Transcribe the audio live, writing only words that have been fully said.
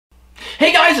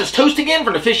guys, it's Toast again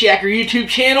from the Fishyaker YouTube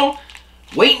channel.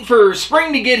 Waiting for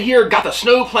spring to get here, got the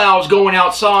snow plows going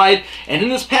outside, and in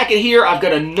this packet here I've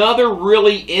got another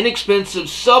really inexpensive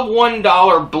sub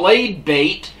 $1 blade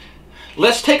bait.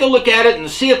 Let's take a look at it and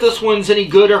see if this one's any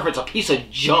good or if it's a piece of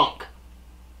junk.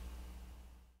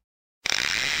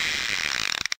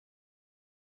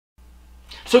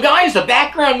 So guys, the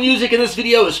background music in this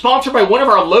video is sponsored by one of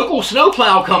our local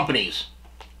snowplow companies.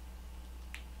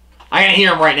 I can't hear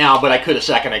them right now, but I could a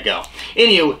second ago.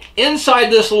 Anyway, inside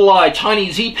this little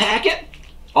Chinese Z packet,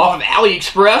 off of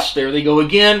AliExpress, there they go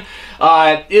again,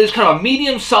 is kind of a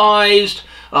medium-sized,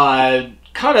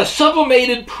 kind of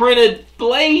sublimated printed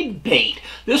blade bait.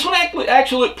 This one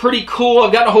actually looked pretty cool.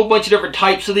 I've got a whole bunch of different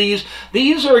types of these.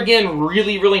 These are, again,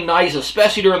 really, really nice,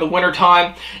 especially during the winter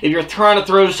time. If you're trying to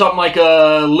throw something like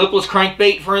a lipless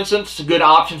crankbait, for instance, it's a good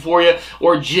option for you,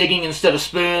 or jigging instead of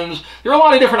spoons. There are a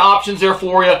lot of different options there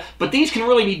for you, but these can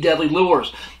really be deadly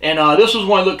lures. And this was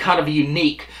one that looked kind of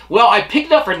unique. Well, I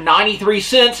picked it up for 93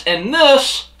 cents, and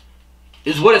this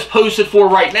is what it's posted for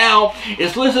right now.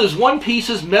 It's listed as one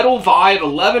pieces metal vibe,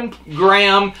 11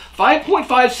 gram,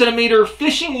 5.5 centimeter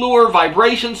fishing lure,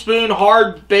 vibration spoon,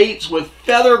 hard baits with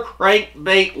feather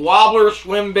crankbait, wobbler,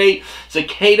 swim bait,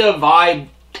 cicada vibe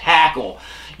tackle.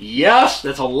 Yes,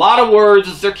 that's a lot of words.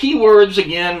 It's their keywords,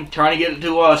 again, trying to get it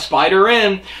to spider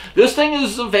in. This thing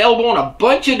is available in a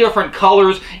bunch of different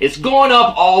colors. It's gone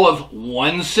up all of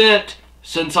 1 cent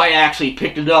since I actually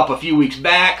picked it up a few weeks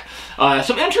back.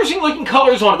 Some interesting looking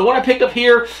colors on it. The one I picked up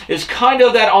here is kind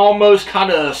of that almost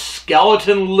kind of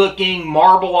skeleton looking,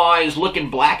 marbleized looking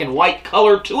black and white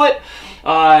color to it.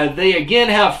 They again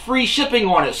have free shipping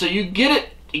on it, so you get it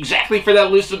exactly for that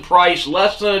listed price,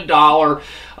 less than $1.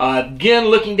 Again,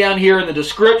 looking down here in the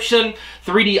description,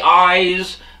 3D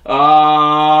eyes,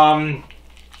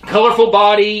 colorful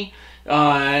body,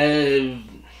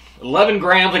 11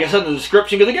 grams, like I said in the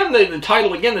description, because again, the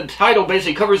title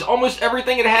basically covers almost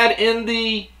everything it had in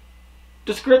the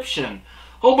description.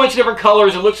 Whole bunch of different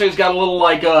colors. It looks like it's got a little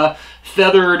like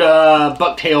feathered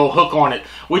bucktail hook on it,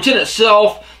 which in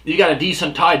itself, you got a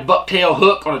decent tied bucktail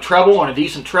hook on a treble, on a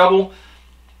decent treble.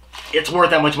 It's worth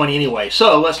that much money anyway.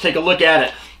 So let's take a look at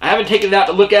it. I haven't taken it out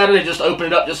to look at it. I just opened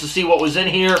it up just to see what was in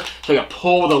here. So I can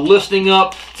pull the listing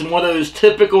up. It's in one of those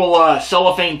typical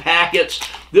cellophane packets.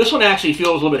 This one actually feels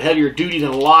a little bit heavier duty than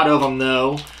a lot of them,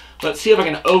 though. Let's see if I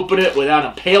can open it without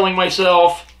impaling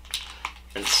myself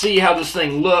and see how this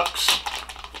thing looks.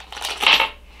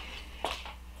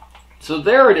 So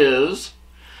there it is.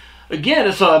 Again,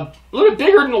 it's a little bit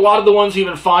bigger than a lot of the ones you've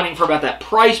been finding for about that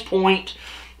price point.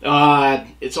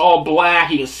 It's all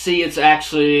black. You can see it's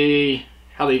actually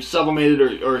how they've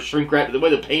sublimated or shrink wrapped, the way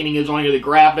the painting is on here, the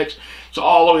graphics. It's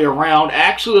all the way around.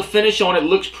 Actually, the finish on it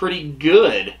looks pretty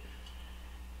good.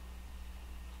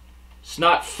 It's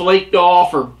not flaked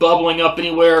off or bubbling up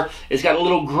anywhere. It's got a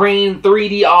little green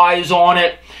 3D eyes on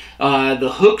it.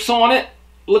 The hooks on it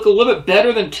look a little bit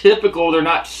better than typical. They're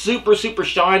not super, super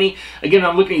shiny. Again,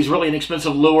 I'm looking at these really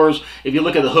inexpensive lures. If you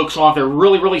look at the hooks on it, they're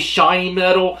really, really shiny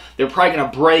metal. They're probably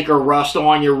going to break or rust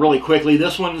on you really quickly.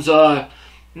 This one's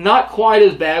not quite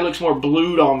as bad. It looks more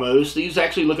blued almost. These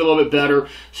actually look a little bit better.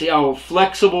 See how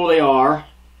flexible they are.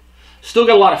 Still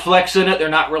got a lot of flex in it. They're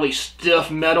not really stiff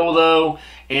metal though.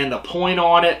 And the point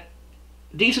on it,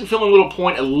 decent feeling little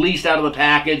point, at least out of the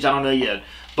package. I don't know, you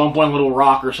bump one little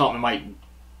rock or something, it might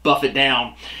buff it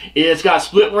down. It's got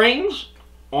split rings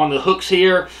on the hooks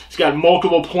here. It's got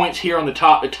multiple points here on the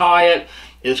top to tie it.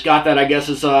 It's got that, I guess,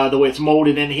 is the way it's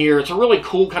molded in here. It's a really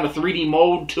cool kind of 3D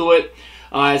mold to it.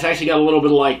 It's actually got a little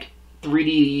bit of like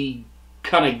 3D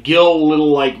kind of gill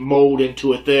little like mold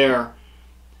into it there.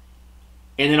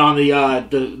 And then on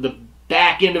the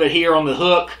back end of it here on the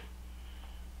hook,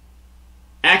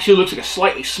 actually looks like a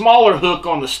slightly smaller hook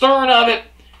on the stern of it.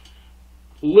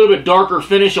 A little bit darker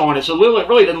finish on it. So it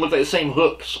really doesn't look like the same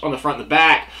hooks on the front and the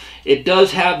back. It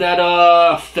does have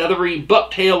that feathery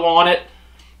bucktail on it.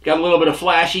 Got a little bit of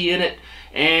flashy in it.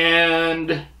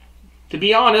 And to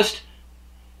be honest,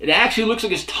 it actually looks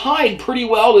like it's tied pretty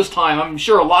well this time. I'm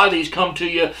sure a lot of these come to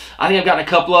you. I think I've gotten a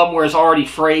couple of them where it's already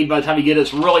frayed by the time you get it.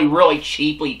 It's really, really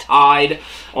cheaply tied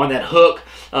on that hook.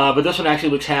 But this one actually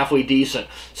looks halfway decent.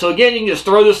 So again, you can just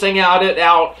throw this thing out,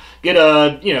 get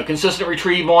a consistent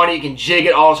retrieve on it. You can jig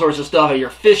it, all sorts of stuff. If you're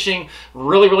fishing,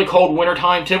 really, really cold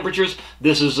wintertime temperatures,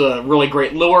 this is a really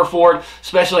great lure for it.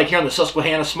 Especially like here on the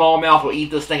Susquehanna smallmouth, we'll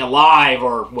eat this thing alive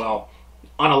or, well,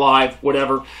 unalive,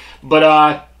 whatever. But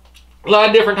a lot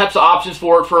of different types of options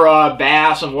for it for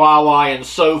bass and walleye and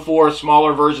so forth.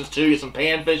 Smaller versions too. Get some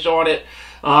panfish on it.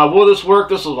 Will this work?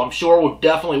 This will, I'm sure, will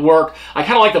definitely work. I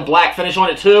kind of like the black finish on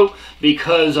it too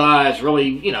because it's really,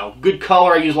 you know, good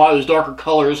color. I use a lot of those darker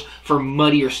colors for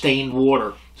muddy or stained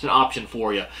water. It's an option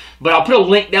for you. But I'll put a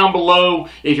link down below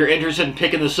if you're interested in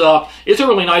picking this up. It's a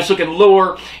really nice looking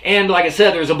lure, and like I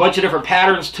said, there's a bunch of different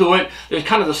patterns to it. There's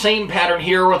kind of the same pattern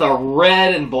here with a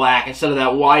red and black instead of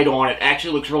that white on it.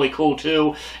 Actually looks really cool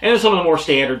too, and there's some of the more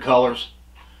standard colors.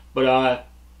 But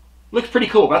looks pretty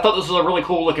cool. But I thought this was a really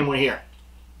cool looking one here.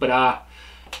 But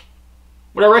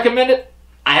would I recommend it?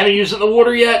 I haven't used it in the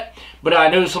water yet, but I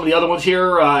know some of the other ones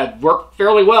here work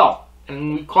fairly well,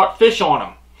 and we caught fish on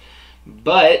them.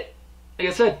 But like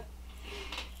I said,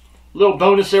 a little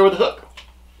bonus there with the hook,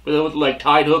 with like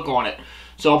tied hook on it.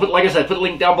 So I'll put, like I said, put the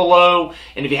link down below,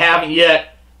 and if you haven't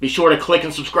yet, be sure to click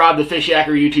and subscribe to the Fishyaker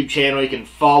YouTube channel. You can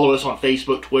follow us on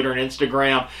Facebook, Twitter, and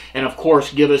Instagram, and of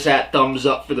course, give us that thumbs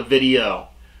up for the video.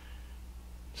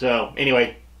 So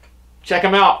anyway, check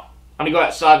them out. I'm gonna go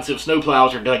outside and see if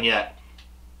snowplows are done yet.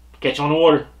 Catch you on the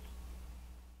water.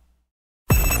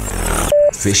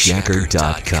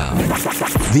 Fishyaker.com,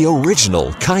 the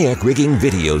original kayak rigging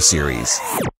video series.